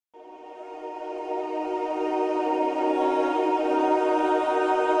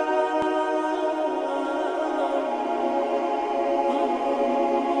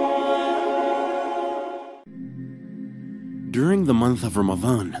the month of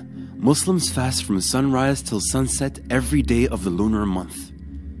Ramadan, Muslims fast from sunrise till sunset every day of the lunar month.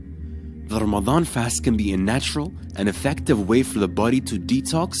 The Ramadan fast can be a natural and effective way for the body to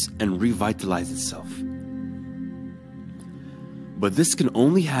detox and revitalize itself. But this can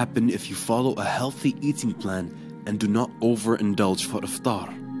only happen if you follow a healthy eating plan and do not overindulge for iftar.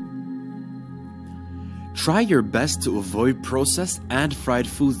 Try your best to avoid processed and fried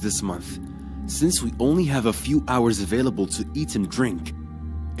foods this month. Since we only have a few hours available to eat and drink,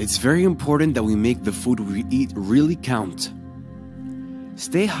 it's very important that we make the food we eat really count.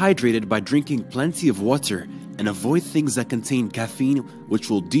 Stay hydrated by drinking plenty of water and avoid things that contain caffeine, which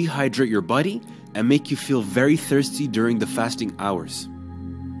will dehydrate your body and make you feel very thirsty during the fasting hours.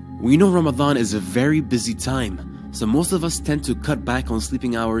 We know Ramadan is a very busy time, so most of us tend to cut back on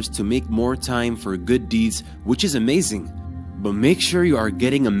sleeping hours to make more time for good deeds, which is amazing. But make sure you are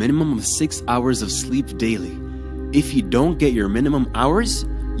getting a minimum of 6 hours of sleep daily. If you don't get your minimum hours,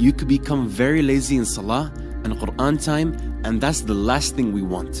 you could become very lazy in Salah and Quran time, and that's the last thing we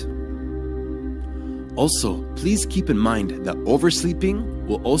want. Also, please keep in mind that oversleeping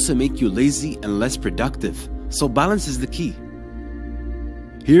will also make you lazy and less productive, so balance is the key.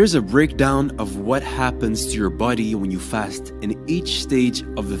 Here's a breakdown of what happens to your body when you fast in each stage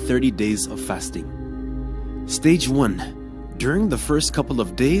of the 30 days of fasting. Stage 1. During the first couple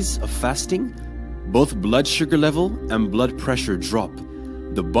of days of fasting, both blood sugar level and blood pressure drop.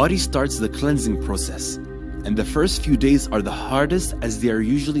 The body starts the cleansing process, and the first few days are the hardest as they are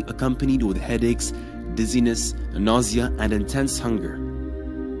usually accompanied with headaches, dizziness, nausea, and intense hunger.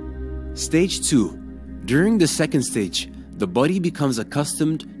 Stage 2. During the second stage, the body becomes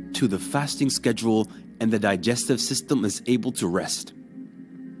accustomed to the fasting schedule and the digestive system is able to rest.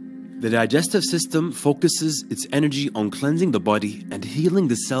 The digestive system focuses its energy on cleansing the body and healing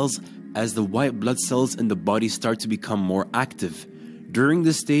the cells as the white blood cells in the body start to become more active. During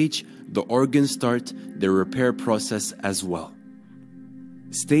this stage, the organs start their repair process as well.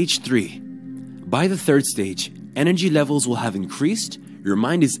 Stage 3. By the third stage, energy levels will have increased, your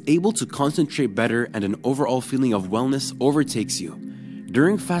mind is able to concentrate better, and an overall feeling of wellness overtakes you.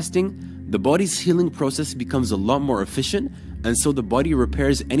 During fasting, the body's healing process becomes a lot more efficient, and so the body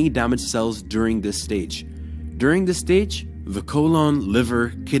repairs any damaged cells during this stage. During this stage, the colon,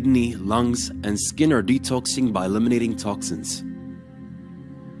 liver, kidney, lungs, and skin are detoxing by eliminating toxins.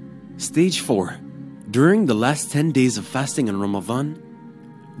 Stage 4. During the last 10 days of fasting in Ramadan,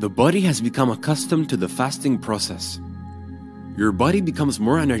 the body has become accustomed to the fasting process. Your body becomes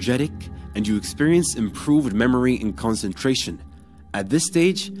more energetic and you experience improved memory and concentration. At this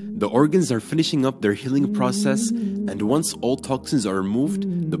stage, the organs are finishing up their healing process, and once all toxins are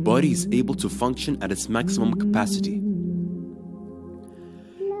removed, the body is able to function at its maximum capacity.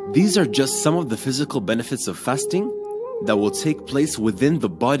 These are just some of the physical benefits of fasting that will take place within the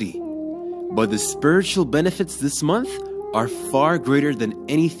body, but the spiritual benefits this month are far greater than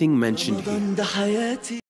anything mentioned here.